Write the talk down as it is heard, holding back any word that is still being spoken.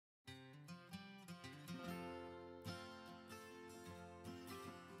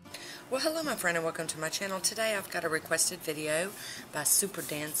Well, hello my friend and welcome to my channel. Today I've got a requested video by Super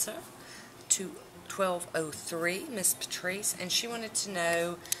Dancer 1203, Miss Patrice, and she wanted to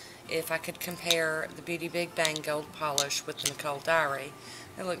know if I could compare the Beauty Big Bang Gold Polish with the Nicole Diary.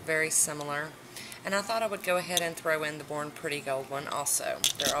 They look very similar, and I thought I would go ahead and throw in the Born Pretty Gold one also.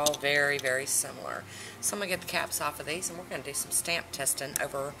 They're all very, very similar. So I'm going to get the caps off of these and we're going to do some stamp testing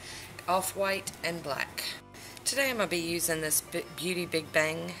over off-white and black. Today I'm going to be using this Beauty Big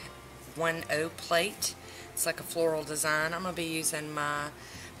Bang 1.0 plate. It's like a floral design. I'm going to be using my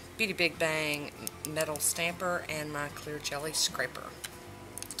Beauty Big Bang metal stamper and my clear jelly scraper.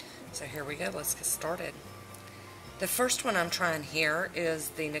 So here we go. Let's get started. The first one I'm trying here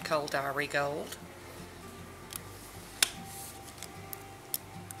is the Nicole Diary Gold.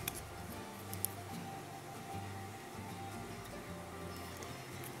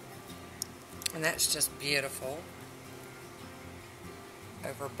 And that's just beautiful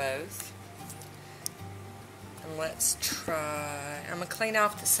over both. And let's try, I'm going to clean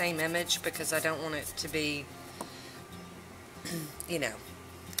off the same image because I don't want it to be, you know,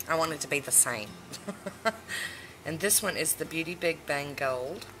 I want it to be the same. And this one is the Beauty Big Bang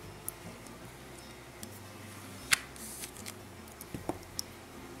Gold.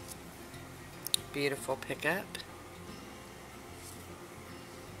 Beautiful pickup.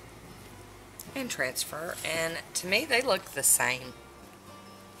 And transfer, and to me they look the same.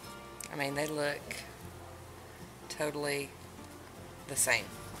 I mean, they look totally the same.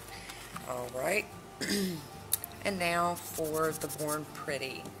 Alright. And now for the Born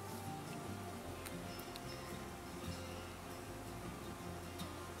Pretty.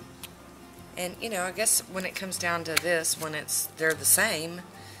 And you know, I guess when it comes down to this, when they're the same,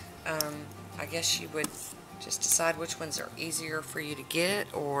 I guess you would just decide which ones are easier for you to get,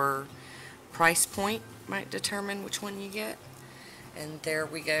 or price point might determine which one you get. And there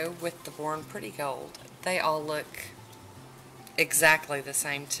we go with the Born Pretty Gold. They all look exactly the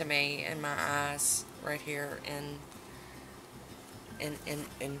same to me in my eyes right here in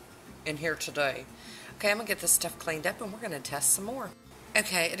here today. Okay, I'm gonna get this stuff cleaned up and we're gonna test some more.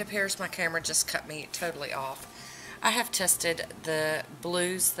 Okay, it appears my camera just cut me totally off. I have tested the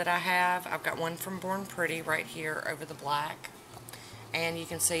blues that I have. I've got one from Born Pretty right here over the black. And you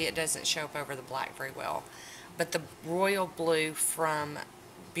can see it doesn't show up over the black very well. But the royal blue from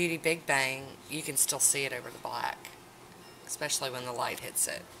Beauty Big Bang, you can still see it over the black, especially when the light hits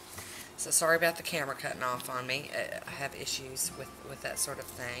it. So sorry about the camera cutting off on me. I have issues with that sort of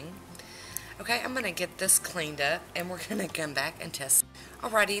thing. Okay, I'm going to get this cleaned up and we're going to come back and test.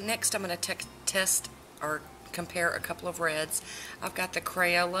 Alrighty, next I'm going to test or compare a couple of reds. I've got the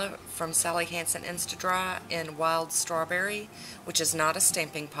Crayola from Sally Hansen Insta-Dri in Wild Strawberry, which is not a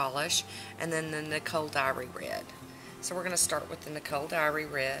stamping polish, and then the Nicole Diary Red. So we're going to start with the Nicole Diary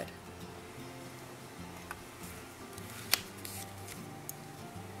Red.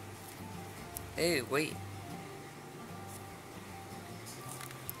 Ooh, wee.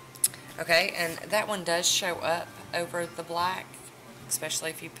 Okay, and that one does show up over the black, especially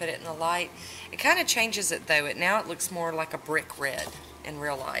if you put it in the light. It kind of changes it though. Now it looks more like a brick red in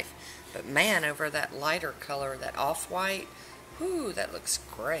real life. But man, over that lighter color, that off-white, whoo, that looks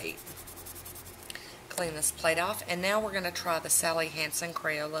great. Clean this plate off, and now we're going to try the Sally Hansen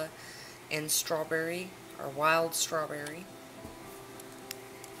Crayola in Strawberry, or Wild Strawberry.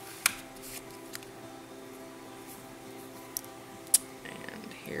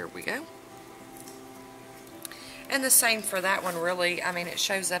 And here we go. And the same for that one, really. I mean, it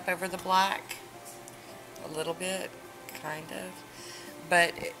shows up over the black a little bit, kind of.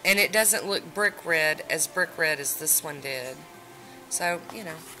 But, and it doesn't look brick red as this one did. So, you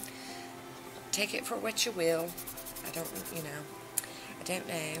know, take it for what you will. I don't know.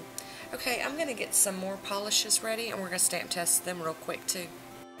 Okay, I'm going to get some more polishes ready, and we're going to stamp test them real quick, too.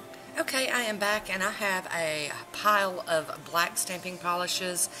 Okay, I am back, and I have a pile of black stamping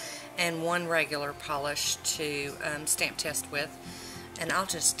polishes and one regular polish to stamp test with. And I'll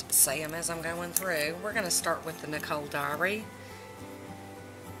just say them as I'm going through. We're going to start with the Nicole Diary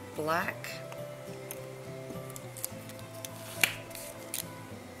Black.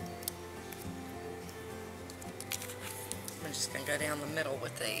 I'm just going to go down the middle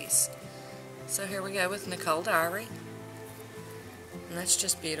with these. So here we go with Nicole Diary. And that's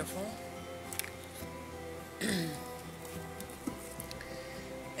just beautiful.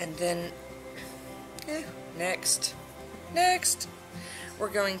 And then, next, we're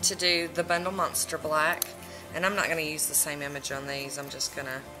going to do the Bundle Monster Black. And I'm not going to use the same image on these. I'm just going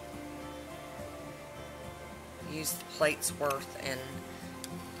to use the plate's worth and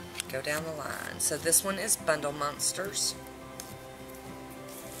go down the line. So this one is Bundle Monsters.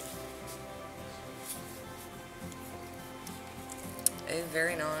 Oh,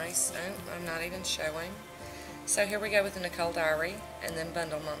 very nice. Oh, I'm not even showing. So here we go with the Nicole Diary and then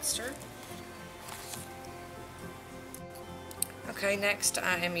Bundle Monster. Okay, next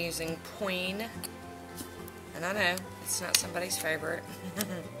I am using Queen. And I know, it's not somebody's favorite.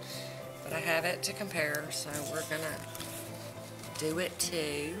 But I have it to compare, so we're going to do it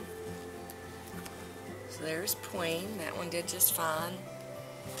too. So there's Queen. That one did just fine.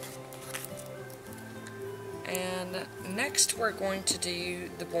 And next we're going to do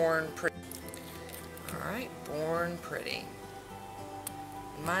the Born Pretty. Alright, Born Pretty.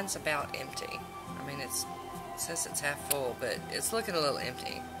 Mine's about empty. I mean, it says it's half full, but it's looking a little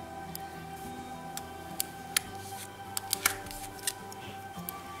empty.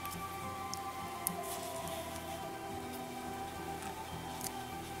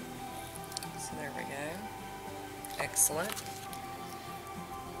 So there we go. Excellent.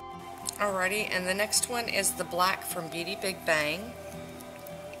 Alrighty, and the next one is the black from Beauty Big Bang.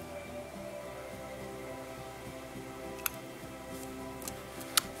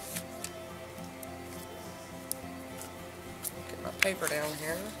 Get my paper down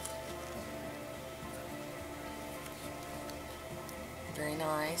here. Very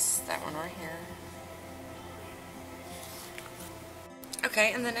nice. That one right here.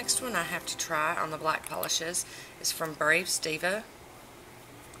 Okay, and the next one I have to try on the black polishes is from Braves Diva.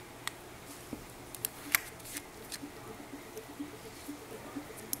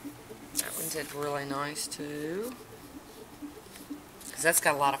 That one did really nice too, because that's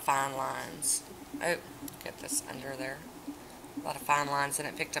got a lot of fine lines. Oh, get this under there. A lot of fine lines, and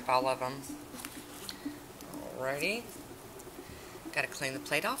it picked up all of them. Alrighty. Got to clean the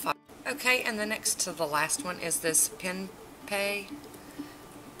plate off. Okay, and the next to the last one is this Pen Pay.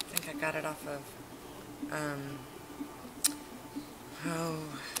 I think I got it off of,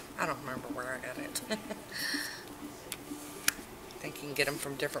 I don't remember where I got it. I think you can get them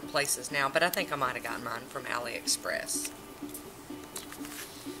from different places now, but I think I might have gotten mine from AliExpress.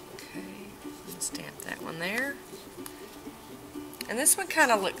 Okay, stamp that one there. And this one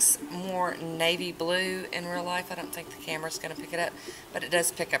kind of looks more navy blue in real life. I don't think the camera's going to pick it up, but it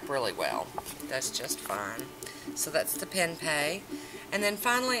does pick up really well. It does just fine. So that's the Pen Pay. And then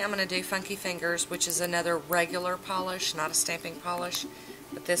finally I'm going to do Funky Fingers, which is another regular polish, not a stamping polish.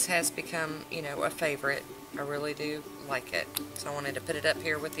 But this has become, you know, a favorite. I really do like it. So I wanted to put it up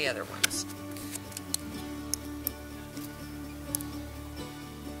here with the other ones.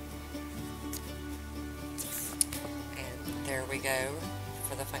 And there we go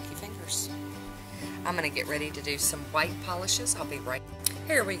for the Funky Fingers. I'm going to get ready to do some white polishes. I'll be right back.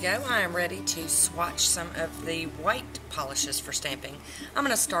 Here we go. I am ready to swatch some of the white polishes for stamping. I'm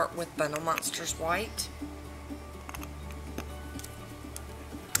going to start with Bundle Monsters White.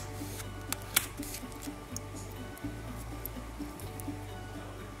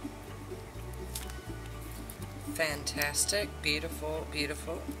 Fantastic. Beautiful,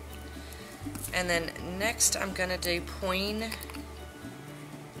 beautiful. And then next I'm going to do Queen.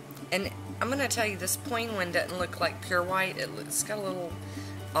 And I'm going to tell you, this Queen one doesn't look like pure white. It's got a little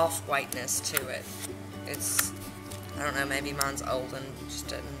off whiteness to it. It's, I don't know, maybe mine's old and just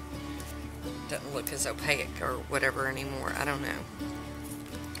doesn't look as opaque or whatever anymore. I don't know.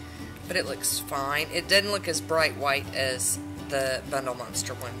 But it looks fine. It doesn't look as bright white as the Bundle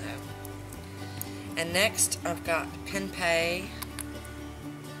Monster one though. And next I've got Pen Pay.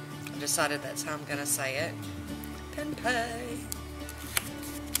 I decided that's how I'm going to say it. Pen Pay.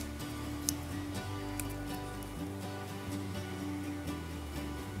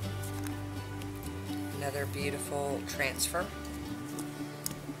 Another beautiful transfer. I'm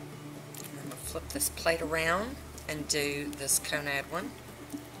going to flip this plate around and do this Conad one.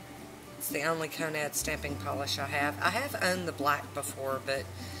 It's the only Conad stamping polish I have. I have owned the black before, but,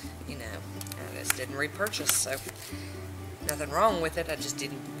 you know, I just didn't repurchase, so nothing wrong with it. I just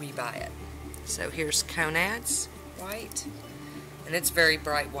didn't rebuy it. So here's Conad's white, and it's very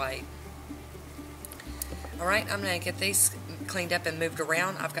bright white. Alright, I'm going to get these cleaned up and moved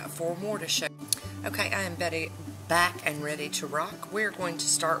around. I've got 4 more to show. Okay, I am back and ready to rock. We're going to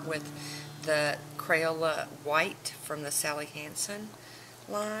start with the Crayola White from the Sally Hansen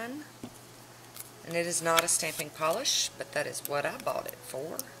line. And it is not a stamping polish, but that is what I bought it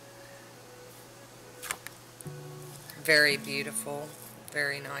for. Very beautiful,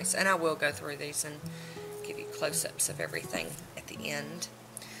 very nice. And I will go through these and give you close-ups of everything at the end.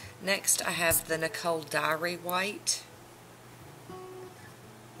 Next, I have the Nicole Diary White.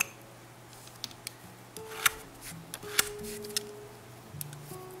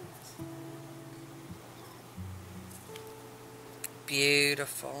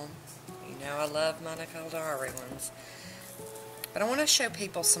 Beautiful. You know I love my Nicole Diary ones. But I want to show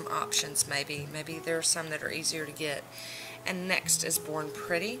people some options maybe. Maybe there are some that are easier to get. And next is Born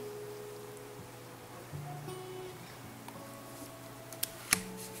Pretty.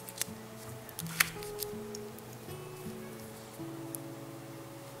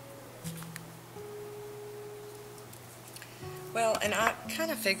 Well, and I kind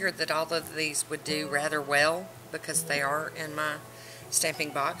of figured that all of these would do rather well because they are in my stamping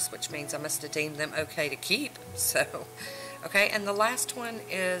box, which means I must have deemed them okay to keep. So, okay, and the last one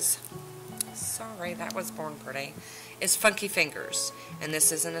is, sorry, that was Born Pretty, is Funky Fingers. And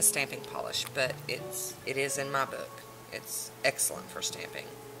this isn't a stamping polish, but it is in my book. It's excellent for stamping.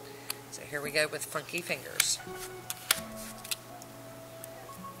 So here we go with Funky Fingers.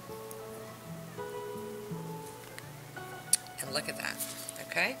 And look at that,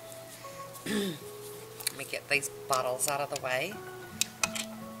 okay? Let me get these bottles out of the way.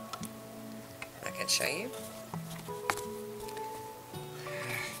 I can show you.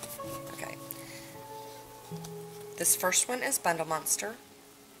 Okay. This first one is Bundle Monster.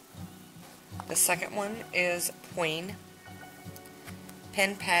 The second one is Queen,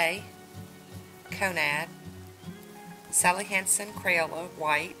 Pen Pay, Conad, Sally Hansen Crayola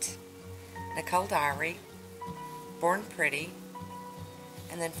White, Nicole Diary, Born Pretty,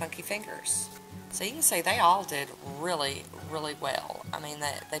 and then Funky Fingers. So you can see they all did really, really well. I mean,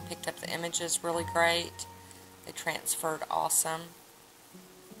 they picked up the images really great. They transferred awesome.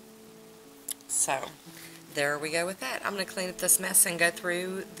 So, there we go with that. I'm going to clean up this mess and go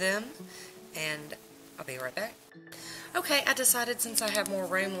through them, and I'll be right back. Okay, I decided since I have more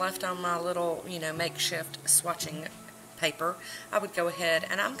room left on my little, makeshift swatching paper, I would go ahead,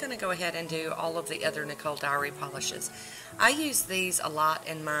 and I'm going to go ahead and do all of the other Nicole Diary polishes. I use these a lot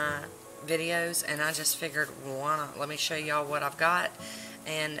in my videos, and I just figured, why not? Let me show y'all what I've got,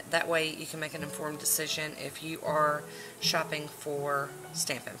 and that way you can make an informed decision if you are shopping for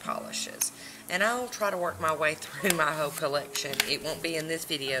stamping polishes. And I'll try to work my way through my whole collection. It won't be in this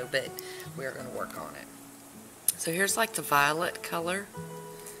video, but we're going to work on it. So here's like the violet color,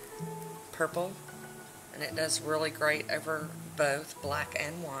 purple, and it does really great over both black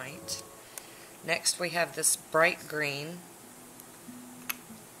and white. Next we have this bright green.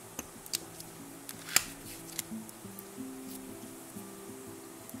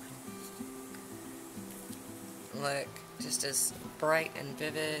 Look, just as bright and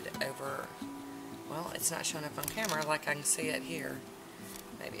vivid over, well, it's not showing up on camera like I can see it here.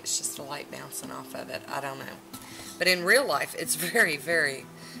 Maybe it's just the light bouncing off of it. I don't know. But in real life, it's very, very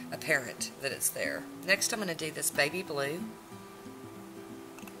apparent that it's there. Next, I'm going to do this baby blue.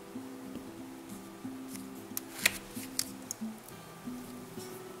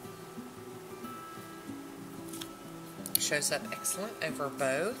 Shows up excellent over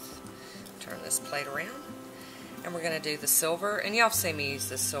both. Turn this plate around. And we're going to do the silver. And y'all have seen me use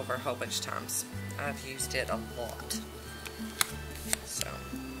this silver a whole bunch of times. I've used it a lot. So,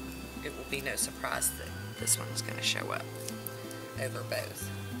 it will be no surprise that this one's going to show up over both.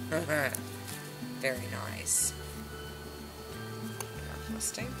 Very nice. My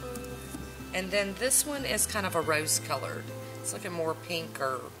stamper. And then this one is kind of a rose colored. It's looking more pink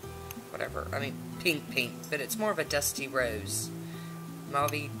or whatever. I mean, pink, but it's more of a dusty rose.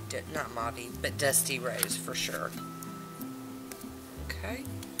 Mauve, not mauve, but dusty rose for sure. Okay.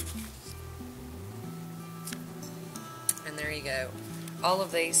 And there you go. All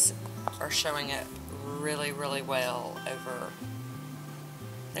of these are showing it really, really well over.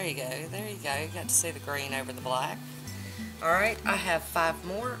 There you go. There you go. You got to see the green over the black. Alright, I have 5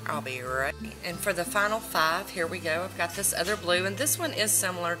 more. I'll be right. And for the final 5, here we go. I've got this other blue, and this one is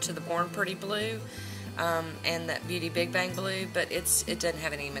similar to the Born Pretty blue. And that Beauty Big Bang blue, but it doesn't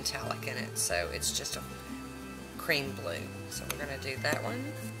have any metallic in it, so it's just a cream blue. So we're going to do that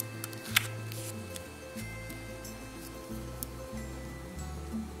one.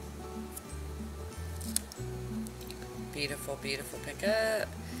 Beautiful, beautiful pickup.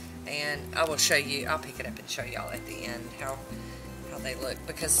 And I will show you, I'll pick it up and show y'all at the end how they look,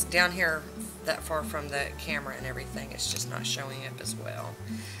 because down here that far from the camera and everything, it's just not showing up as well.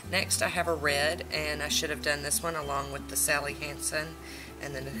 Next I have a red, and I should have done this one along with the Sally Hansen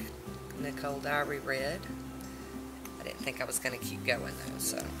and the Nicole Diary red. I didn't think I was going to keep going though,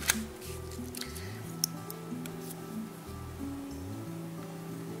 so.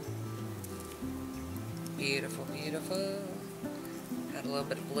 Beautiful, beautiful. Got a little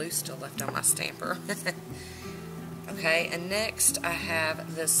bit of blue still left on my stamper. Okay, and next I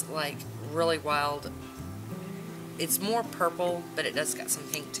have this like really wild, it's more purple, but it does got some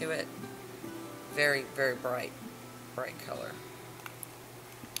pink to it. Very, very bright color.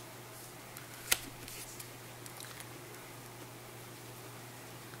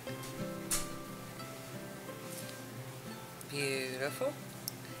 Beautiful.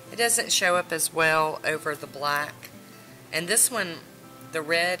 It doesn't show up as well over the black. And this one, the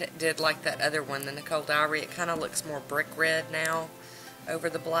red did like that other one, the Nicole Diary. It kind of looks more brick red now over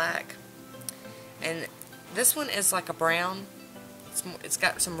the black. And this one is like a brown. It's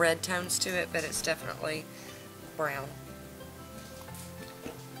got some red tones to it, but it's definitely brown.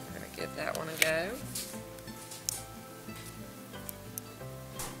 We're going to give that one a go.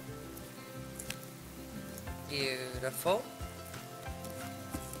 Beautiful.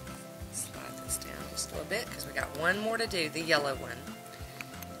 Slide this down just a little bit because we got one more to do, the yellow one.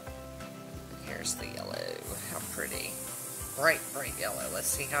 Here's the yellow. How pretty. Bright, bright yellow. Let's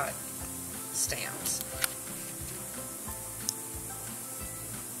see how it stamps.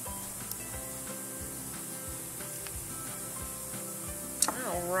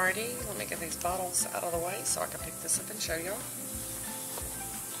 Alrighty, let me get these bottles out of the way so I can pick this up and show y'all.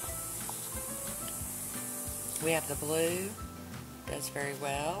 We have the blue, does very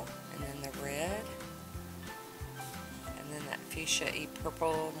well, and then the red, and then that fuchsia-y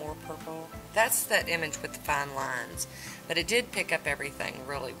purple, more purple. That's that image with the fine lines, but it did pick up everything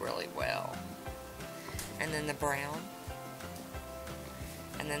really, really well. And then the brown,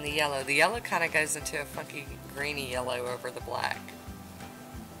 and then the yellow. The yellow kind of goes into a funky greeny yellow over the black.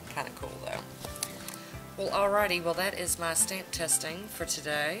 Kind of cool though. Well, alrighty, well that is my stamp testing for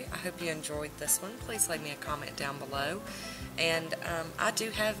today. I hope you enjoyed this one. Please leave me a comment down below. And I do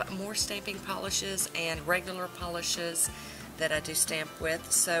have more stamping polishes and regular polishes that I do stamp with,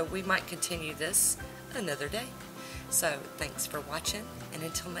 so we might continue this another day. So, thanks for watching, and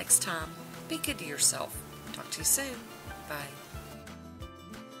until next time, be good to yourself. Talk to you soon. Bye.